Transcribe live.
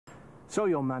So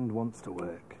your man wants to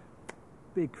work.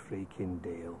 Big freaking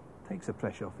deal. Takes the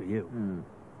pressure off of you.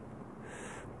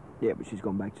 Yeah, but she's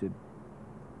gone back to...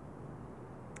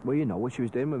 Well, you know what she was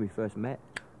doing when we first met.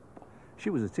 She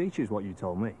was a teacher, is what you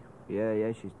told me.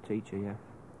 Yeah, she's a teacher, yeah.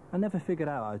 I never figured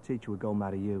out how a teacher would go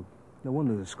marry you. No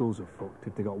wonder the schools are fucked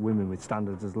if they got women with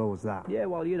standards as low as that. Yeah,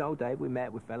 well, you know, Dave, we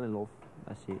met, we fell in love.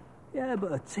 That's it. Yeah,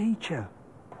 but a teacher.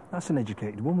 That's an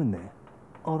educated woman there.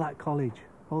 All that college,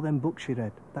 all them books she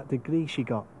read, that degree she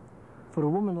got. For a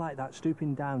woman like that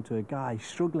stooping down to a guy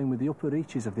struggling with the upper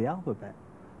reaches of the alphabet.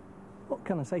 What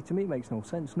can I say? To me it makes no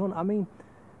sense. None. I mean,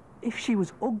 if she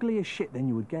was ugly as shit, then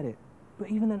you would get it. But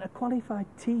even then, a qualified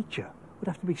teacher would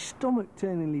have to be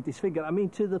stomach-turningly disfigured. I mean,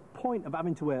 to the point of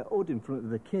having to wear hood in front of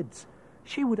the kids.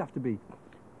 She would have to be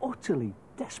utterly,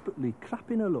 desperately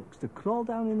crapping her looks to crawl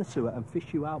down in the sewer and fish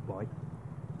you out, boy.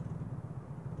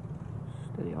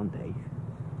 Steady on, Dave.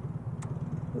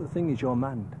 But the thing is, you're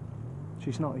manned.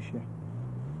 She's not, is she?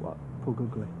 What? Pug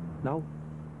ugly. No.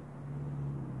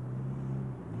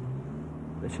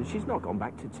 Listen, she's not gone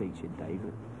back to teaching,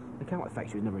 David. I can't like the fact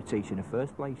she was never a teacher in the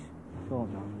first place. Thought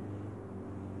not.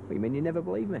 What do you mean, you never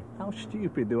believe me? How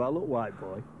stupid do I look, white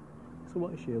boy? So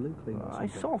what is she, a loo cleaner or something?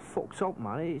 It's all fucked up,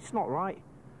 man. It's not right.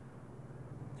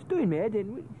 It's doing me head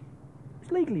in.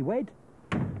 It's legally wed.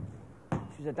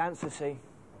 She's a dancer, see?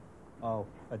 Oh,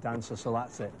 a dancer, so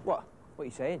that's it. What? What are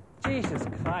you saying? Jesus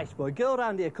Christ, boy. A girl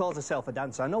around here calls herself a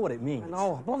dancer. I know what it means.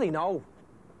 No, I bloody know.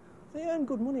 They earn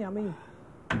good money, I mean.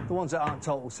 The ones that aren't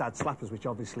total sad slappers, which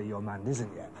obviously your man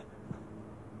isn't yet.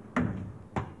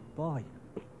 Boy,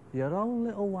 your own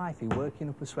little wifey working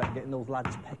up a sweat, getting those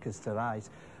lads' peckers to rise.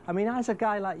 I mean, how's a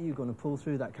guy like you going to pull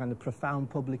through that kind of profound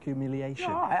public humiliation?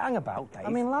 No, hang about, Dave. I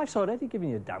mean, life's already giving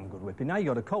you a damn good whipping. Now you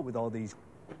got to cope with all these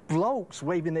blokes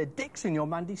waving their dicks in your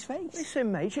Mandy's face.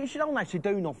 Listen, mate, she don't actually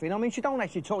do nothing. I mean, she don't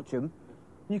actually touch him.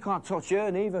 You can't touch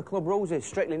her neither. Club rules is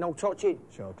strictly no touching.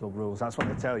 Sure, club rules. That's what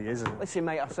they tell you, isn't it? Listen,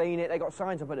 mate, I've seen it. They got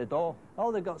signs up at the door.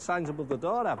 Oh, they've got signs above the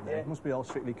door, have they? Yeah. Must be all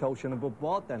strictly kosher and above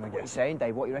board then, I guess. What are you saying,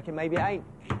 Dave? What you reckon? Maybe it ain't.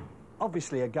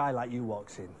 Obviously, a guy like you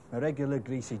walks in, a regular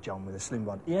greasy John with a slim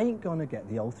bod. He ain't going to get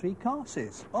the old 3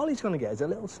 courses. All he's going to get is a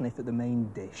little sniff at the main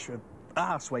dish, an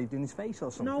arse waved in his face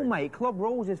or something. No, mate, club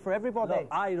rules is for everybody. Look,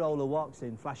 eye roller walks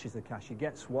in, flashes the cash, he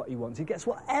gets what he wants. He gets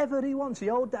whatever he wants, the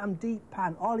old damn deep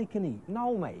pan, all he can eat.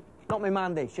 No, mate, not me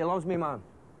Mandy. She loves me, man.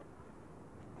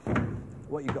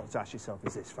 What you've got to ask yourself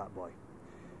is this, fat boy.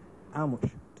 How much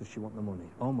does she want the money?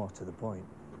 Or more to the point,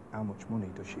 how much money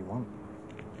does she want?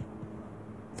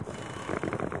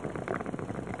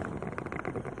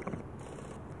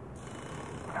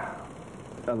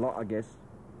 A lot, I guess.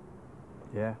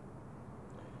 Yeah.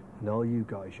 And all you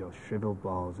got is your shriveled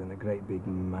balls and a great big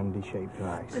Mandy-shaped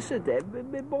price. Listen, Dave,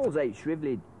 my balls ain't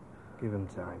shriveled. Give him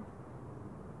time.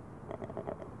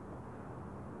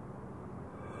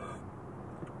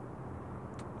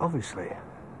 Obviously,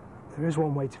 there is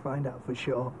one way to find out for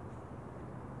sure.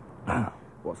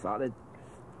 What's that, then?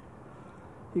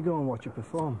 You go and watch her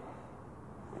perform.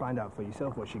 Find out for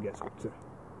yourself what she gets up to.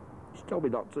 She told me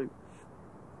not to.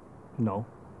 No.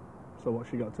 So what's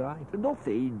she got to hide?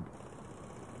 Nothing.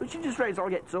 But she just reckons I'll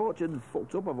get tortured and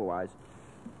fucked up otherwise.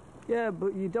 Yeah,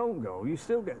 but you don't go. You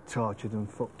still get tortured and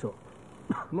fucked up.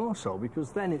 More so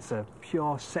because then it's a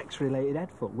pure sex-related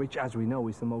headfuck, which, as we know,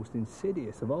 is the most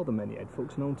insidious of all the many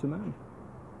headfucks known to man.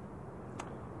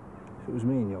 If it was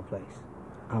me in your place,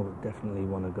 I would definitely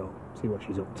want to go, see what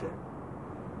she's up to.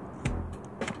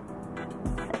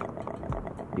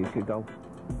 You could go.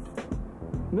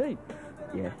 Me?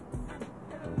 Yeah.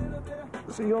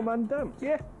 See your man dance?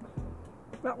 Yeah.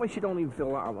 That way she don't even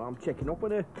feel like I'm checking up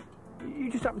on her. You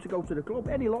just happen to go to the club.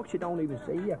 Any luck, she don't even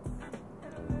see you.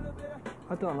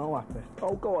 I don't know, Happy.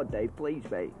 Oh, go on, Dave, please,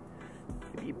 mate.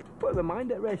 If you put her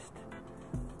mind at rest.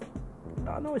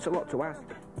 I know it's a lot to ask.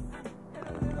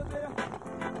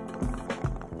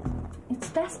 It's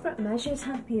desperate measures,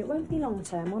 Happy. It won't be long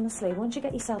term, honestly, once you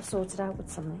get yourself sorted out with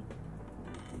something.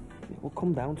 We'll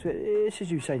come down to it. This is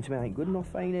you saying to me ain't good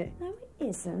enough, ain't it? No, it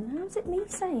isn't. How's it me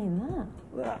saying that?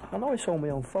 Well, I know it's all my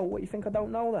own fault. What, you think I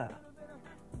don't know that?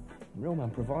 The real man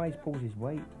provides, pulls his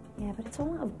weight. Yeah, but it's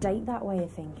all out of date, that way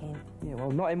of thinking. Yeah, well,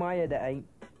 not in my head, it ain't.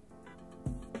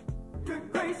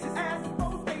 Good gracious, ass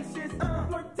bodacious,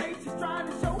 flirtatious, trying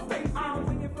to show face. I'm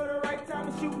waiting for the right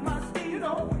time to shoot my steam. You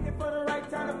know, waiting for the right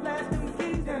time to blast them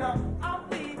keys. And I'm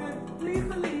leaving, please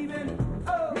believe in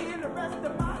me and the rest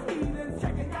of my heathens.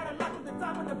 Checking out a lot at the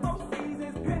time of the both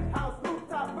seasons. Penthouse,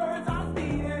 rooftop, birds, I'm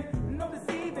feeding. No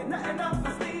deceiving, nothing else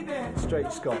misleading.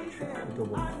 Straight Scotch, a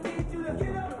double. I need you to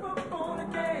get up on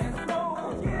the dance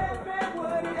floor. Get that man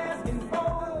what he asking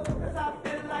for. 'Cause I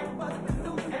feel like busting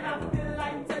loose and I feel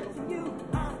like touching you.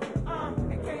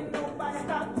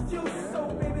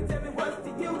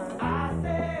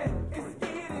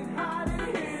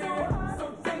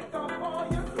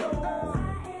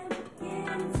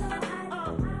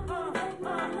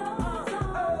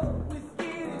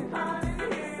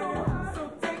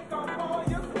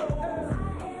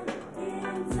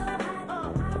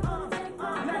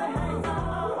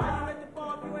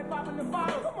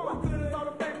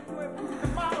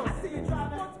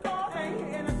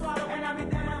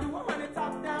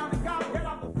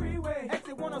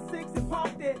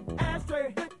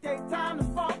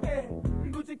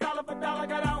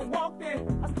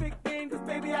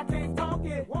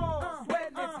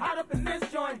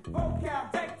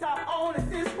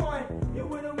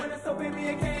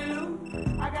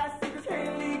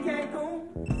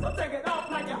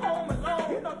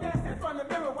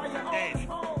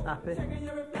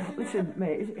 Happy. Listen,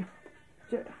 mate,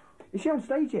 is she on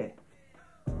stage yet?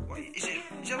 What, is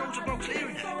there loads of blokes here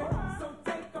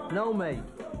now? No, mate.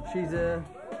 She's,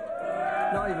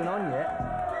 not even on yet.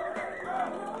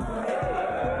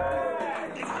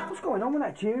 What's going on with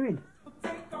that cheering?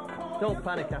 Don't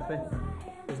panic, Happy.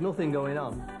 There's nothing going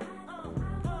on.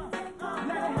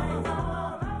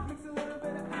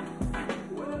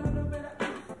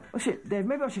 Listen, Dave,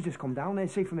 maybe I should just come down there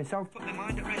and see for myself. Put my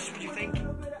mind at rest, what do you think?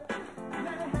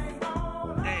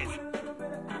 Dave?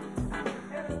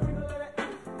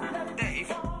 Dave?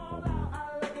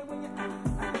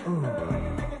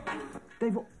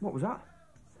 Dave, what was that?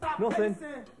 Nothing.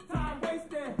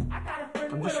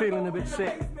 I'm just feeling a bit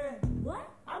sick. What?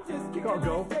 Gotta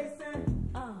go.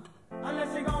 Oh.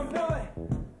 Unless you're gonna do it.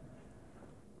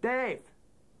 Dave!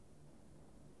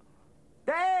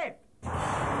 Dave!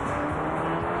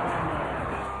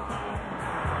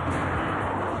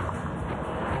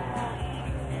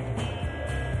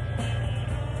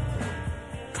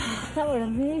 That were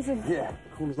amazing. Yeah,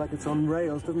 comes like it's on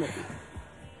rails, doesn't it?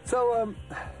 So,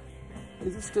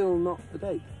 is it still not the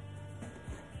date?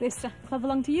 This club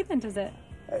belong to you then, does it?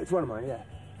 It's one of mine, yeah.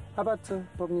 How about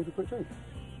popping in for a quick drink?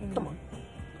 Come on.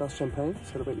 Glass champagne,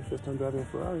 celebrate your first time driving a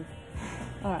Ferrari.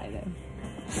 All right then.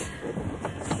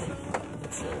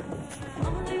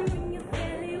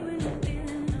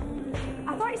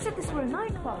 I thought you said this were a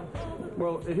nightclub.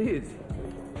 Well, it is.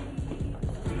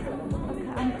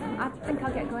 Okay, I think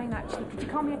I'll get going actually. Could you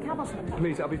call me a cab or something?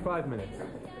 Please, I'll be 5 minutes.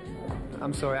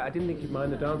 I'm sorry, I didn't think you'd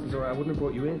mind the dancers, or I wouldn't have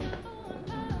brought you in.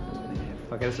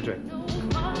 I'll get us a drink.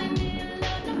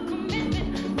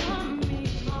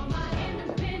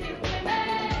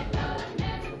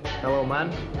 Hello,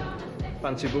 man.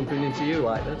 Fancy bumping into you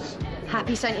like this?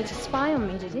 Happy sent you to spy on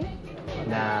me, did he?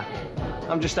 Nah.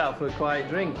 I'm just out for a quiet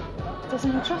drink.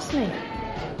 Doesn't he trust me?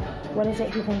 What is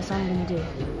it he thinks I'm going to do?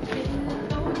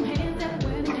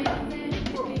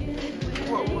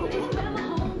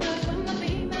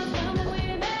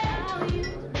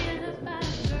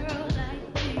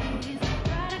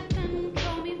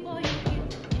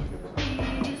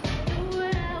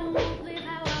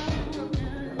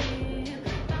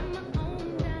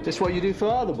 This what you do for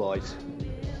other boys?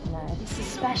 No, this is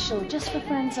special, just for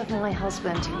friends of my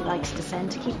husband who he likes to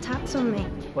send to keep tabs on me.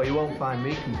 Well, you won't find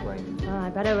me complaining. Oh,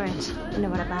 I bet I won't. You know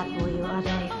what a bad boy you are,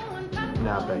 Dave.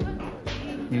 Nah, babe.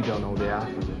 You don't know the half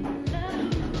of it.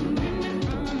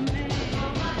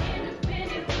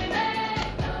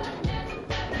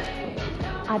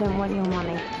 I don't want your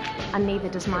money, and neither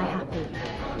does my Happy.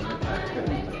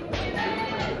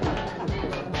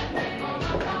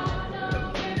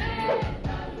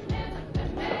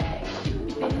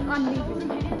 I'm leaving.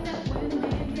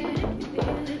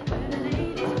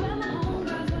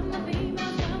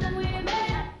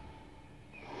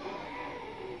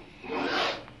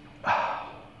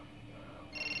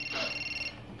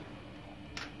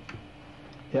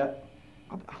 Yeah?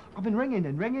 I've been ringing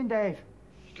and ringing, Dave.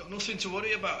 You've got nothing to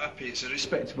worry about, Happy. It's a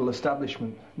Respectable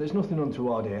establishment. There's nothing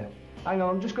untoward here. Hang on,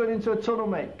 I'm just going into a tunnel,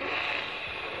 mate.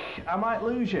 I might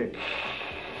lose you.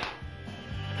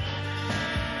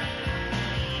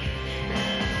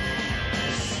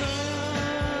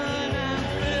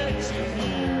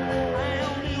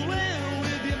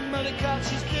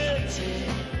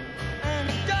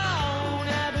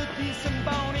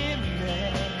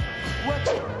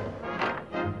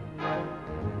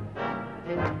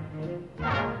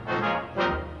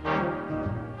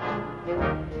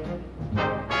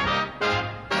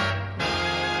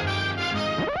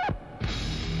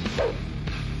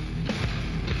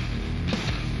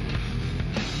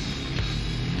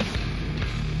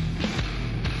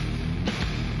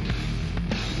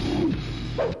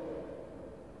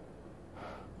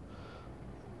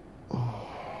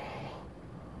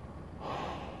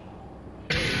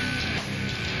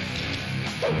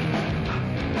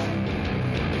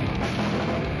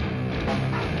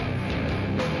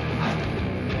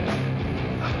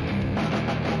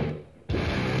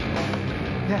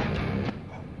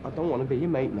 I don't want to be your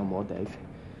mate no more, Dave.